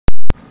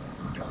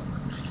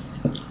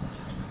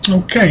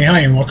Okay,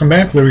 hi and welcome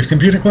back, Larry's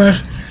Computer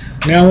Class.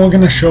 Now we're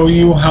going to show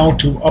you how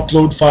to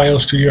upload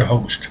files to your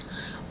host.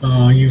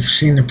 You've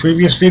seen the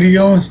previous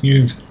video.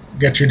 You've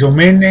got your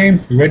domain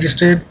name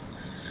registered.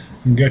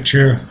 You got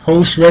your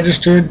host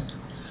registered.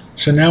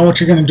 So now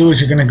what you're going to do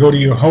is you're going to go to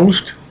your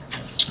host.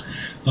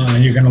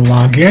 You're going to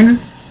log in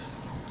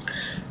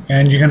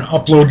and you're going to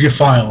upload your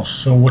files.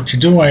 So what you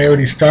do, I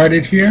already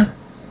started here.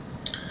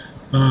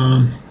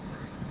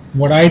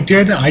 What I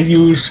did, I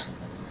used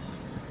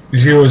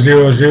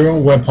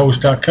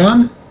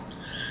 000webhost.com.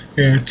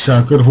 It's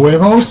a good web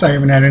host. I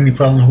haven't had any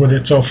problems with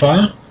it so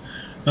far.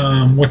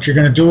 What you're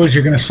going to do is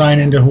you're going to sign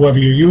into whoever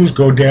you use,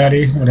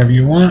 GoDaddy, whatever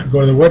you want.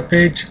 Go to the web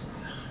page,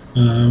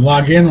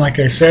 log in like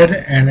I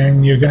said, and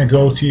then you're going to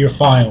go to your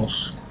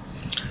files.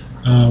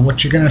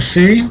 What you're going to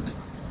see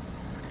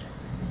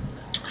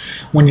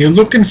when you're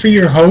looking for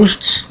your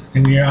hosts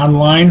and you're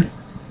online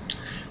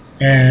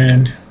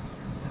and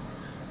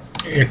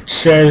it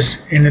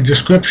says in the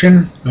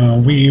description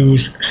we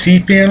use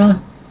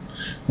cPanel.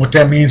 What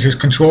that means is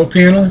control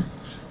panel.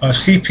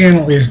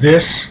 cPanel is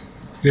this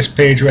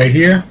page right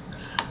here.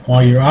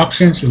 All your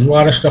options. There's a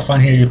lot of stuff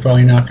on here you're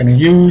probably not going to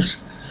use.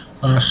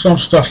 Some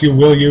stuff you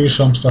will use,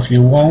 some stuff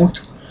you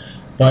won't.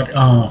 But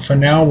for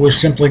now we're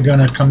simply going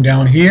to come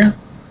down here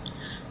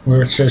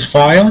where it says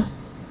File,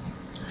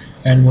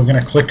 and we're going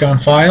to click on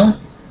File,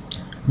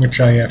 which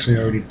I actually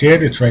already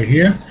did. It's right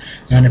here,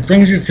 and it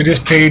brings you to this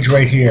page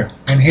right here.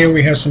 And here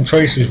we have some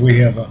choices. We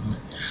have a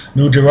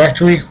new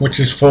directory, which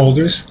is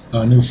folders,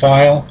 a new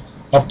file,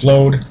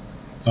 upload,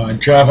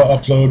 Java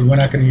upload. We're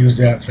not going to use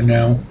that for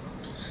now.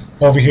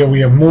 Over here we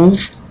have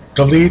move,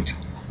 delete,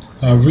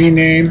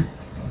 rename,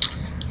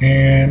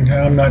 and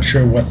I'm not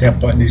sure what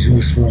that button is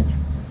used for.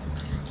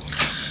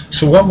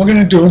 So what we're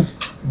going to do,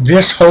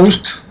 this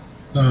host,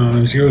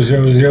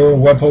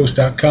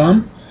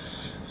 000webhost.com,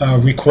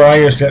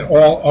 requires that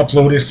all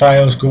uploaded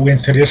files go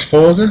into this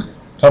folder,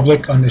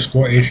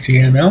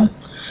 public_HTML.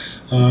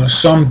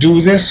 Some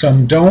do this,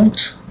 some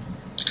don't.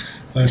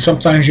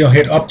 Sometimes you'll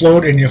hit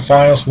upload and your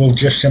files will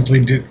just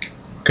simply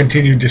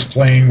continue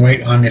displaying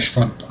right on this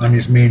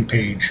main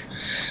page.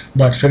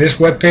 But for this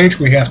web page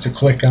we have to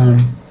click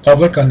on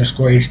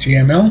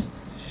public_HTML,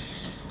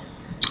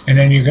 and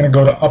then you're going to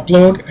go to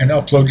upload and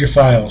upload your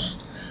files.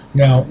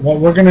 Now what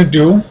we're going to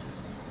do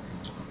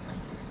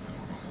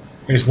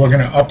is we're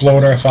going to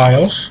upload our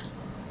files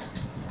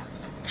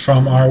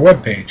from our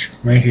web page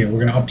right here. We're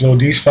going to upload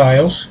these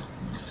files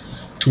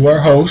to our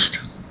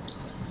host,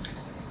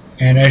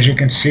 and as you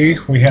can see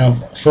we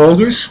have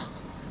folders,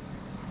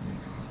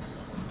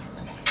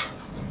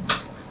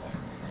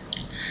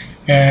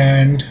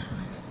 and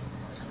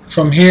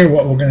from here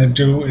what we're going to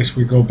do is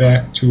we go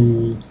back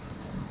to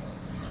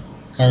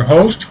our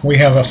host. We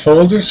have a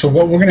folder, so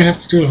what we're going to have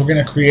to do is we're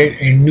going to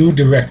create a new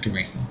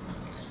directory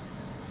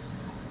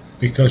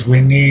because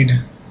we need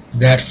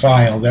that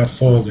file, that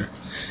folder,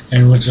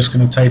 and we're just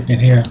going to type in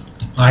here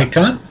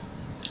icon,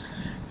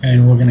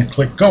 and we're going to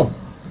click go,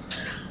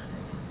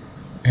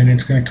 and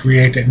it's going to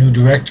create that new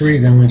directory.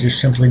 Then we just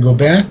simply go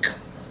back,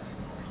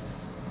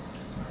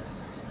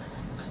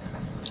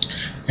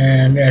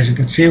 and as you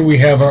can see we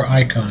have our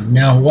icon.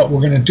 Now what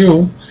we're going to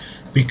do,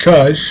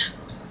 because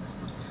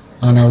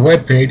on our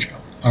web page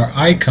our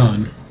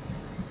icon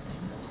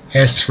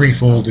has 3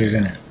 folders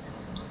in it.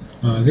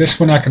 This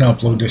we're not going to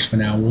upload this for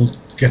now. We'll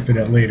get to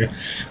that later.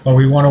 But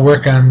we want to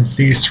work on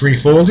these 3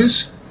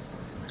 folders.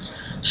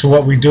 So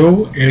what we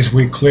do is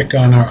we click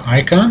on our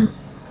icon,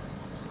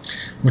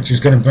 which is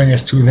going to bring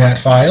us to that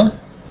file,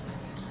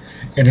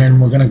 and then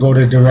we're going to go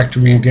to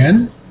directory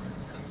again,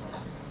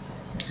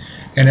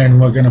 and then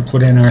we're going to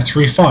put in our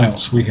 3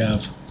 files. We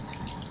have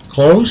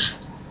close,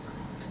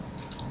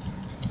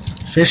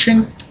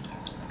 phishing,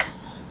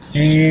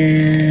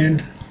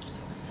 and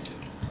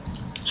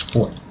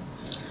support.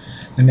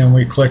 And then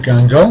we click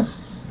on go,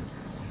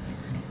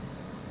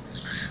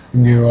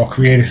 and they're all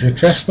created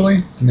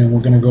successfully. And then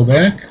we're going to go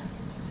back,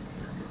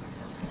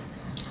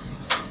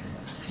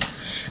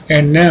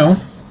 and now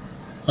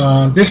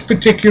this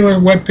particular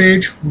web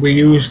page we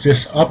use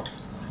this up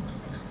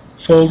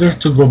folder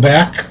to go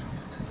back.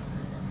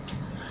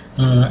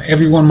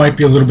 Everyone might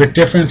be a little bit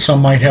different. Some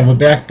might have a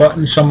back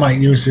button, some might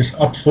use this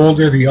up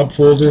folder. The up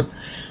folder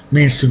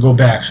means to go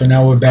back. So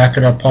now we're back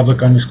at our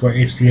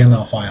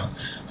public_HTML file.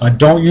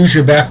 Don't use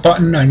your back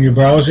button on your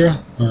browser.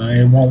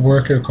 It won't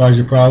work. It'll cause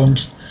you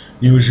problems.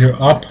 Use your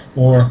up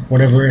or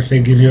whatever. If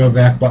they give you a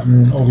back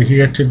button over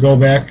here to go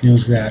back,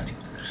 use that.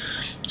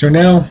 So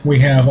now we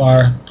have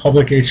our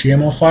public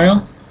HTML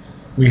file.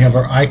 We have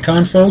our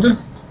icon folder.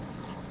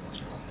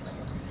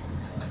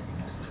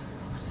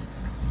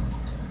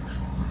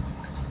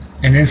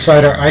 And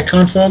inside our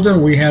icon folder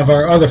we have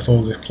our other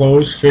folders,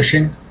 clothes,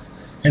 fishing,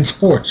 and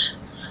sports.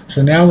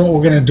 So now what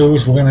we're going to do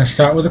is we're going to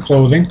start with the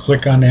clothing.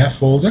 Click on that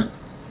folder.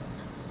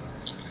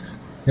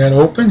 That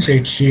opens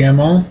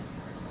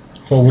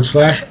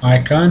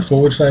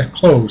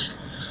HTML/icon/close.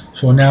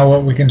 So now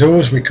what we can do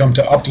is we come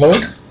to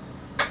upload,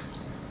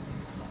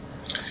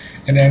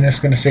 and then it's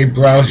going to say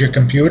browse your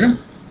computer,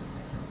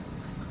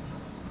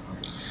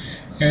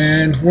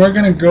 And we're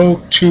going to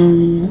go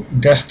to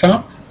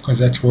desktop because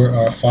that's where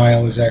our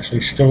file is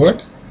actually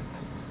stored.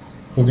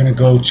 We're going to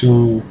go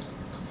to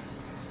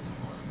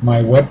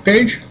my web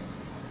page.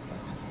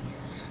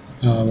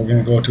 We're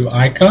going to go to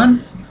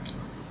icon,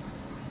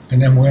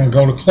 and then we're going to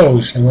go to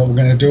close. And what we're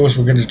going to do is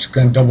we're just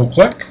going to double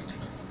click,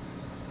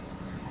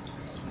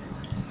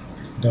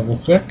 double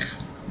click,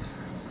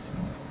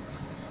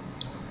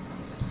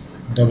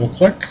 double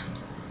click.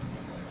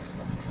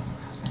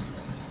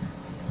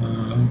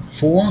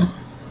 4,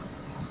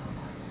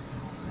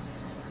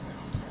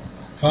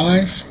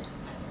 5,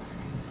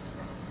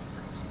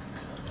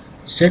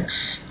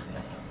 6,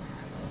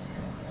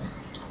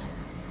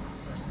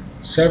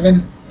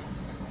 7,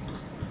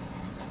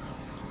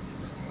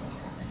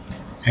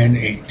 and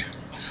 8.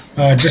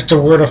 Just a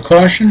word of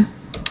caution: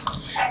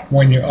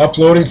 when you're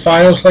uploading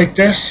files like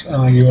this,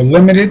 you're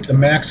limited. The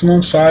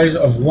maximum size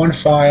of one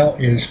file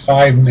is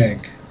 5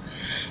 meg.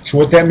 So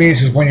what that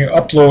means is when you're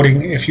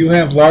uploading, if you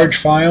have large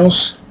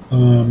files,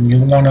 you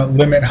want to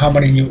limit how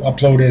many you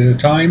upload at a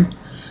time.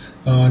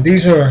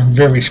 These are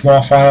very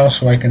small files,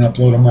 so I can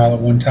upload them all at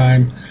one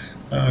time.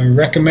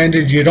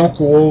 Recommended you don't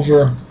go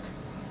over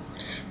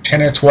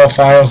 10 or 12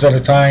 files at a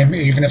time,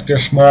 even if they're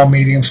small,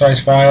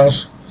 medium-sized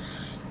files.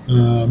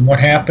 What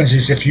happens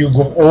is if you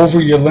go over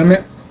your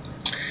limit,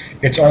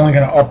 it's only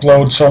going to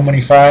upload so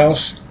many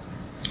files.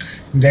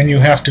 Then you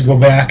have to go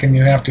back and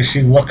you have to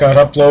see what got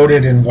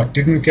uploaded and what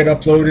didn't get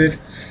uploaded.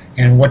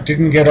 And what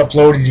didn't get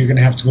uploaded, you're going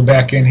to have to go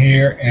back in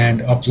here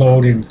and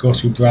upload and go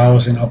through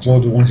browse and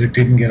upload the ones that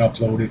didn't get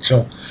uploaded.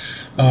 So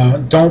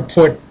don't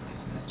put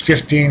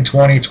 15,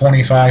 20,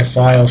 25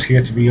 files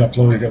here to be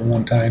uploaded at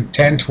one time.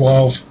 10,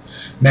 12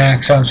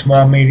 max on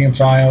small, medium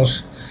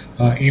files,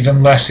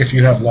 even less if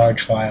you have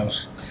large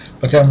files.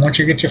 But then once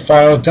you get your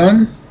files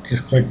done,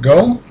 just click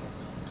go.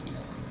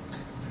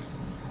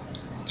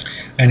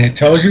 And it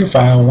tells you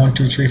file 1,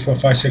 2, 3, 4,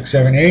 5, 6,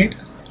 7, 8,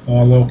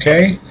 all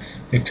okay.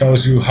 It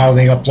tells you how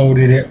they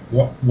uploaded it,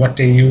 what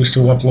they used to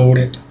upload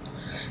it.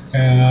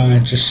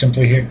 And just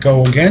simply hit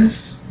go again.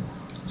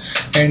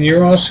 And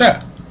you're all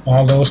set.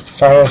 All those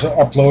files are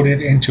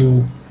uploaded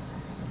into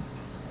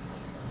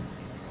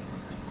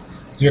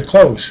your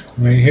close.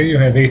 Right here you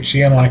have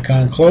HTML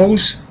icon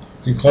close,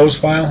 your close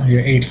file,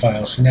 your 8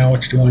 files. So now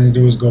what you want to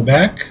do is go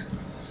back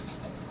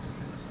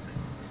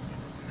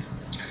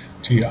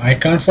to your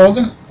icon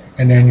folder,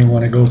 and then you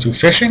want to go to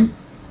phishing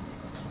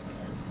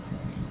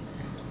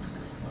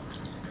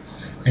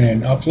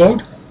and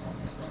upload,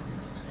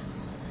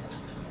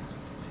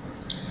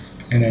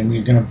 and then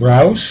you're going to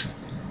browse,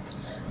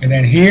 and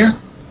then here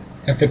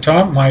at the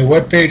top, my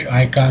web page,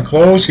 icon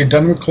close. You're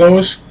done with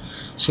close,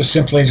 so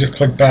simply just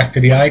click back to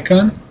the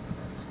icon,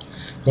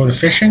 go to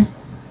phishing,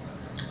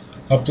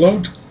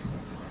 upload,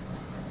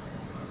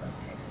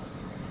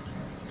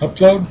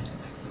 upload,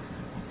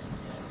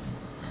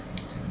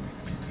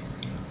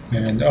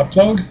 and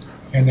upload,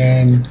 and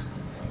then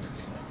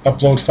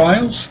upload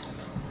files.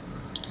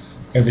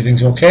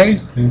 Everything's okay,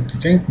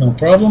 no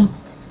problem.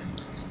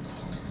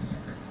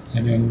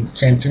 And then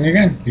same thing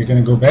again. You're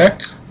going to go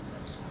back.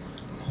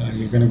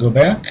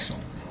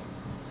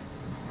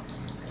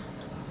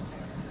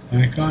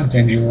 Icon.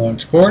 Then you want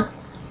export.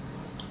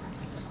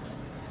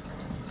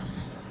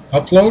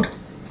 Upload.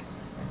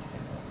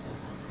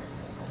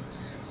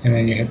 And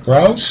then you hit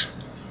browse.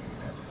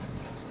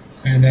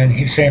 And then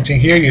same thing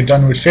here. You're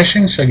done with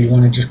phishing, so you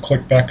want to just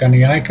click back on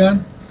the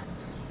icon.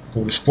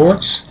 Go to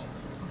sports.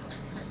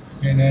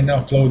 And then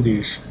upload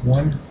these.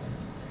 1,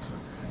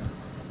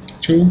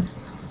 2,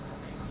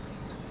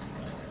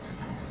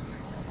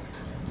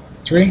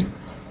 3.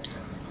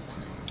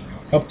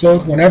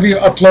 Upload. Whenever you're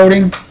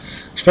uploading,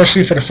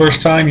 especially for the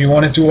first time, you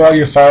want to do all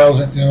your files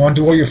and you want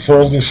to do all your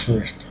folders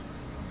first.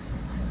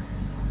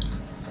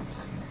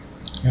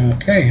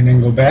 Okay, and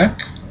then go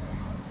back.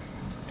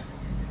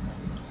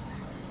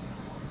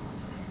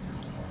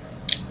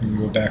 And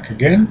go back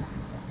again.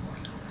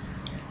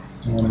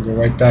 You want to go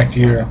right back to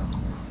your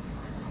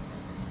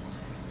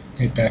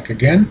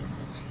again.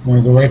 You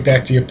want to go right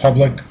back to your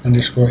public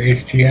underscore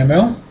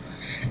HTML,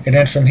 and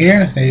then from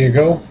here, there you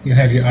go, you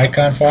have your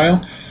icon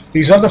file.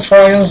 These other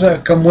files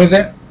that come with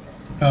it,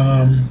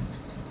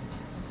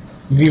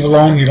 leave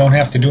alone. You don't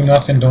have to do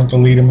nothing. Don't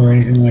delete them or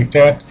anything like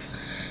that.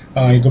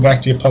 You go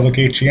back to your public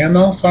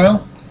HTML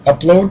file,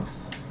 upload,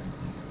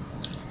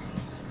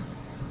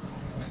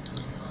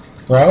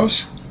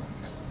 browse,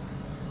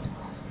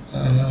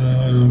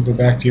 go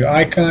back to your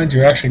icons.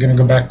 You're actually going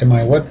to go back to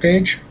my web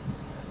page.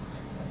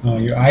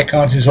 Your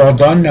icons is all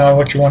done. Now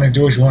what you want to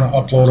do is you want to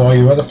upload all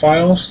your other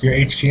files, your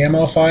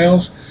HTML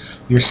files,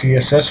 your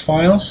CSS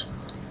files.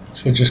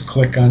 So just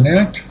click on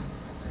that.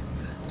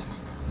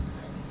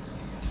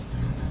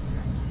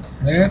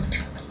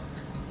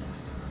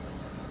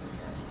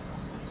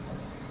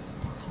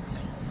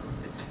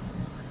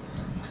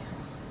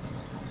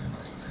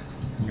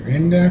 Your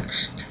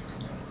indexed,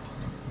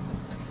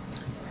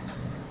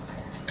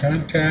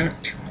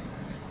 contact,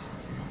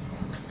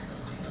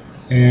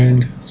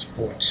 and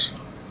sports.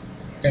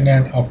 And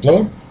then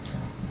upload.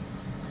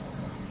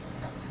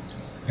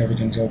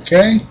 Everything's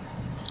okay.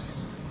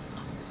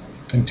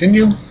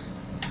 Continue.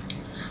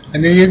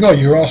 And there you go,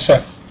 you're all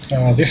set.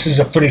 This is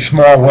a pretty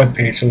small web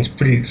page, so it's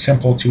pretty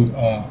simple to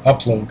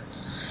upload.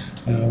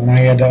 When I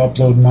had to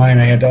upload mine,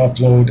 I had to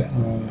upload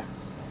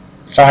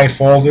 5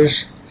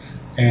 folders,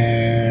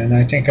 and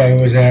I think I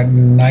was at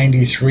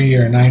 93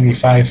 or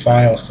 95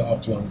 files to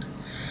upload.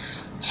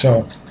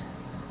 So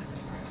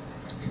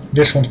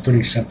this one's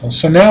pretty simple.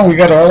 So now we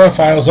got all our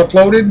files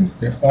uploaded,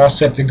 they're all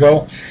set to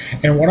go.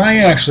 And what I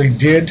actually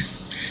did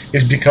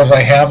is, because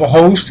I have a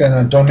host and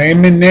a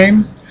domain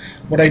name,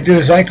 what I did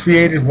is I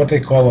created what they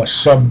call a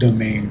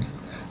subdomain.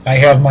 I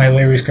have my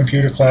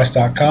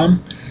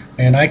Larry'sComputerClass.com,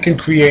 and I can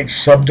create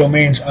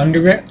subdomains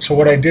under it. So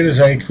what I did is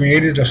I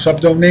created a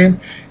subdomain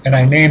and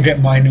I named it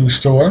my new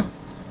store.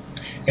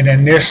 And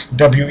then this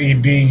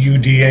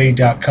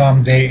webuda.com,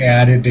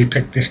 they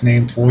picked this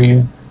name for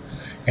you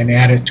and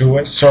added to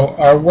it. So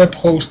our web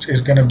host is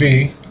going to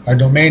be, our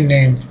domain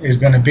name is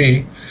going to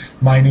be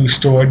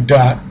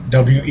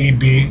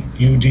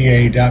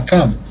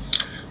mynewstore.webuda.com.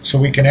 So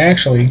we can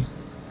actually,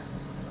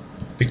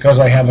 because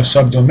I have a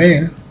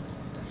subdomain,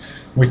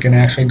 we can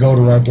actually go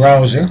to our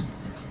browser.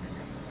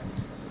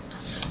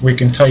 We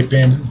can type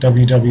in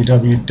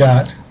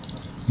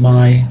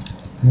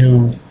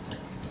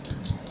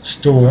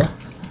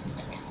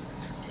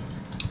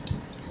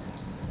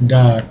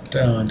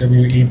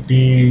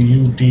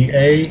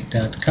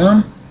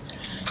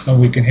and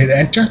we can hit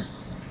enter.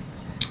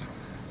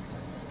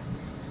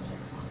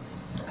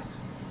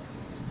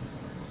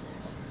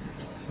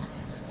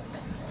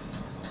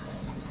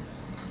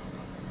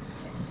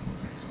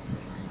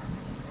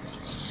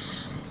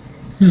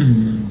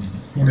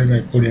 What did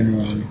I put in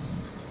wrong?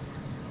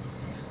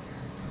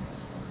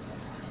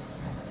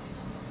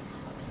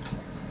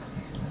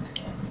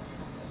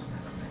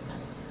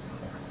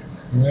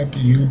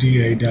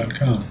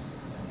 webuda.com.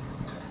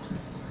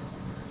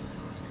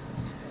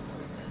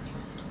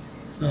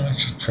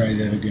 Let's try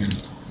that again.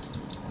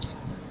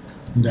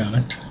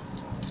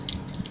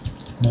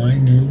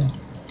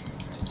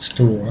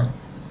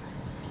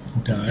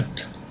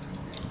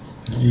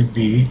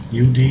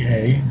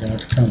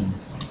 mynewstore.webuda.com.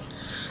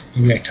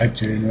 Maybe I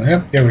typed it in.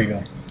 Yep, there we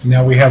go.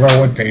 Now we have our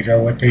web page.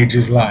 Our web page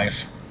is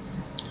live.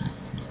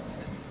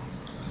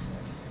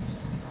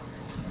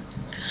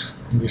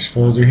 In this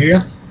folder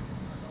here,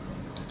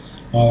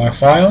 all our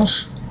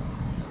files.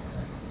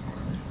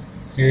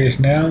 It is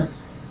now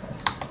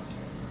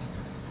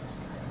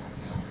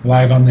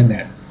live on the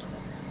net.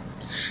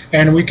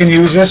 And we can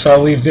use this.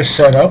 I'll leave this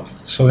set up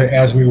so that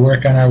as we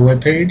work on our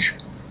web page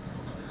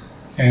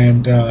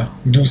and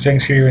do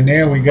things here and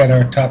there, we got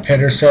our top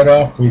header set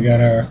up. We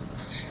got our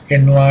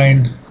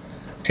inline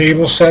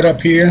table set up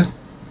here.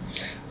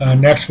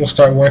 Next we'll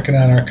start working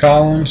on our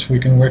columns. We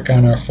can work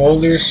on our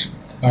folders,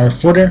 our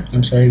footer,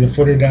 the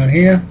footer down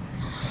here,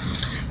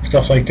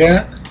 stuff like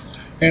that.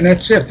 And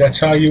that's it. That's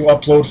how you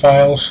upload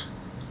files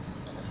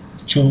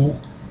to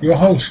your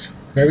host.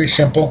 Very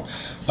simple.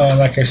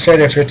 Like I said,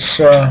 if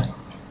it's a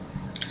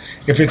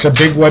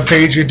big web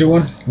page you're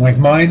doing, like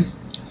mine,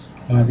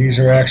 these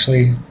are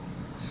actually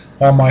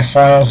all my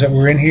files that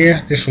were in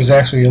here. This was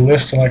actually a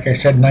list of, like I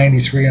said,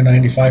 93 or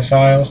 95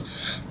 files,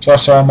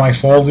 plus all my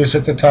folders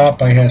at the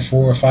top. I had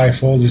 4 or 5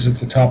 folders at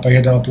the top I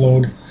had to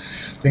upload,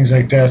 things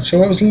like that.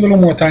 So it was a little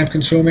more time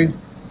consuming.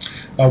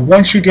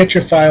 Once you get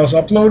your files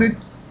uploaded,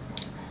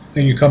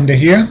 you come to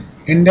here,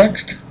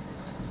 indexed.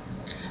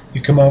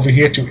 You come over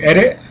here to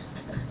edit.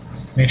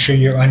 Make sure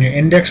you're on your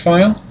index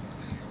file.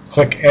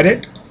 Click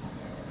edit.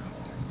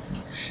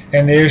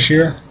 And there's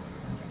your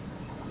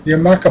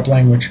markup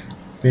language.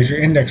 There's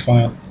your index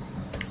file.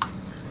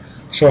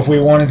 So if we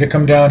wanted to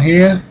come down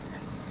here,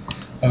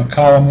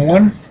 column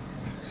 1,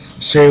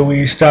 say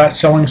we start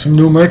selling some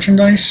new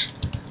merchandise,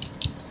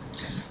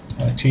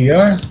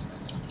 TR,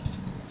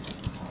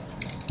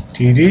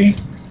 TD,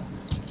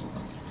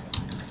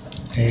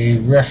 a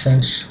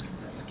reference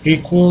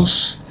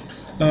equals,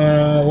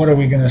 what are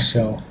we going to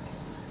sell?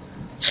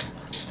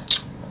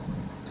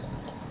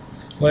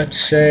 Let's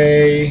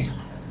say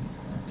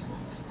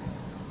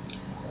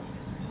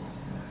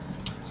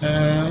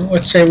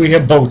we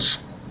have boats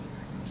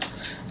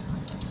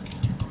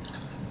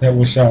that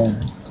we're selling.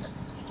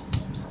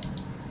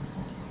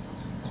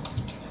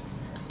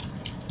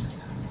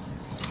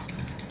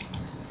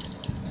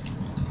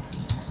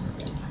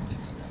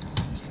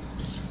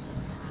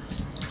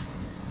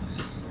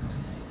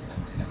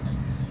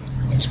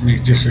 Let's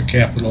make this a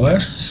capital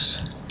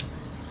S.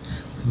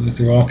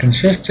 They're all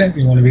consistent.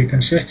 You want to be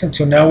consistent.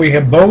 So now we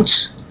have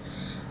boats,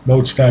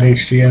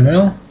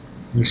 boats.html.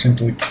 We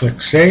simply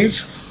click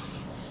save.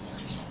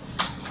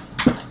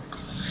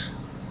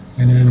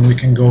 And then we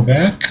can go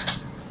back.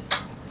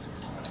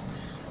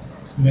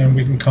 And then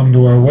we can come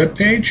to our web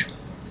page.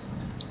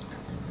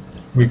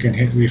 We can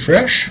hit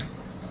refresh.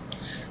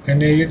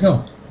 And there you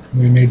go.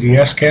 We made the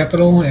S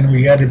capital and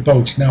we added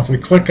boats. Now if we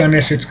click on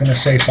this, it's going to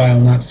say file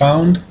not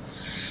found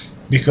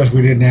because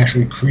we didn't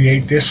actually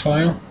create this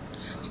file.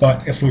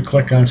 But if we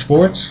click on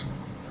sports,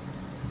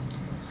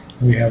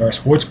 we have our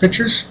sports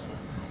pictures.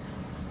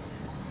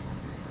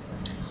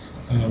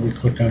 We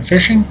click on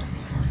fishing.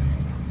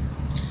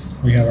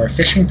 We have our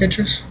fishing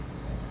pictures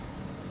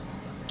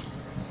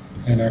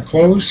and our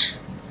clothes.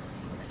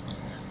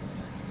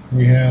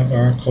 We have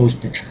our clothes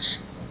pictures,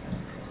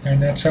 and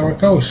that's how it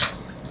goes.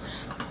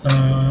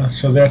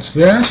 So that's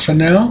that for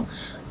now.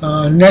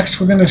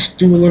 Next, we're going to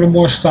do a little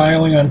more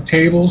styling on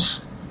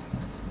tables.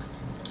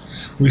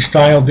 We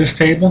styled this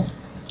table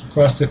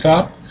across the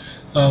top.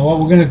 What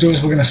we're going to do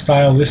is we're going to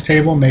style this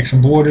table, make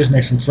some borders,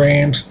 make some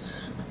frames,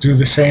 do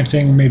the same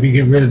thing, maybe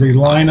get rid of the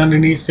line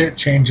underneath it,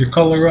 change the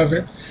color of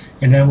it,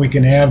 and then we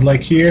can add,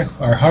 like here,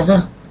 our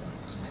hover.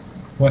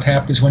 What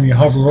happens when you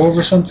hover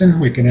over something?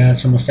 We can add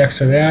some effects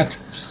to that.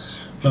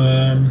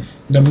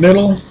 The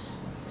middle,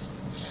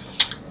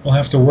 we'll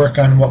have to work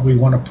on what we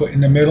want to put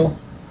in the middle.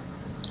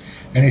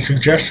 Any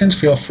suggestions,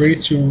 feel free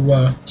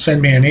to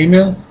send me an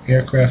email,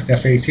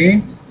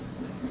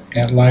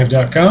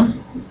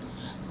 aircraftf18@live.com.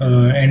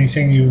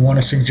 Anything you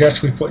want to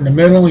suggest we put in the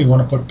middle, you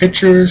want to put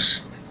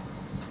pictures,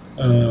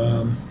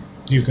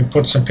 you can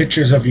put some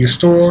pictures of your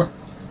store,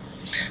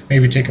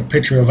 maybe take a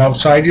picture of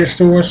outside your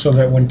store so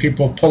that when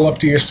people pull up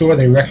to your store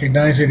they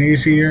recognize it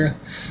easier,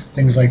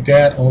 things like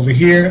that. Over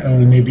here,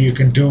 maybe you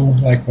can do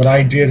like what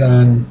I did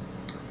on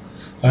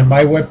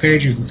my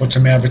webpage, you can put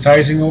some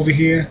advertising over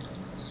here,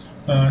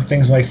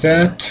 things like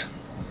that.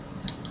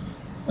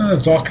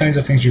 There's all kinds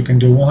of things you can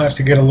do. We'll have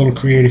to get a little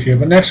creative here,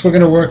 but next we're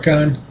going to work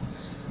on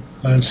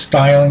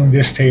styling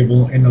this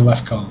table in the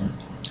left column.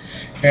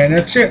 And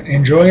that's it.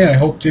 Enjoy. I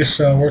hope this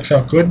works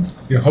out good.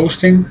 Your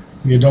hosting,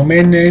 your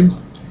domain name.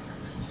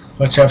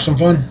 Let's have some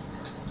fun.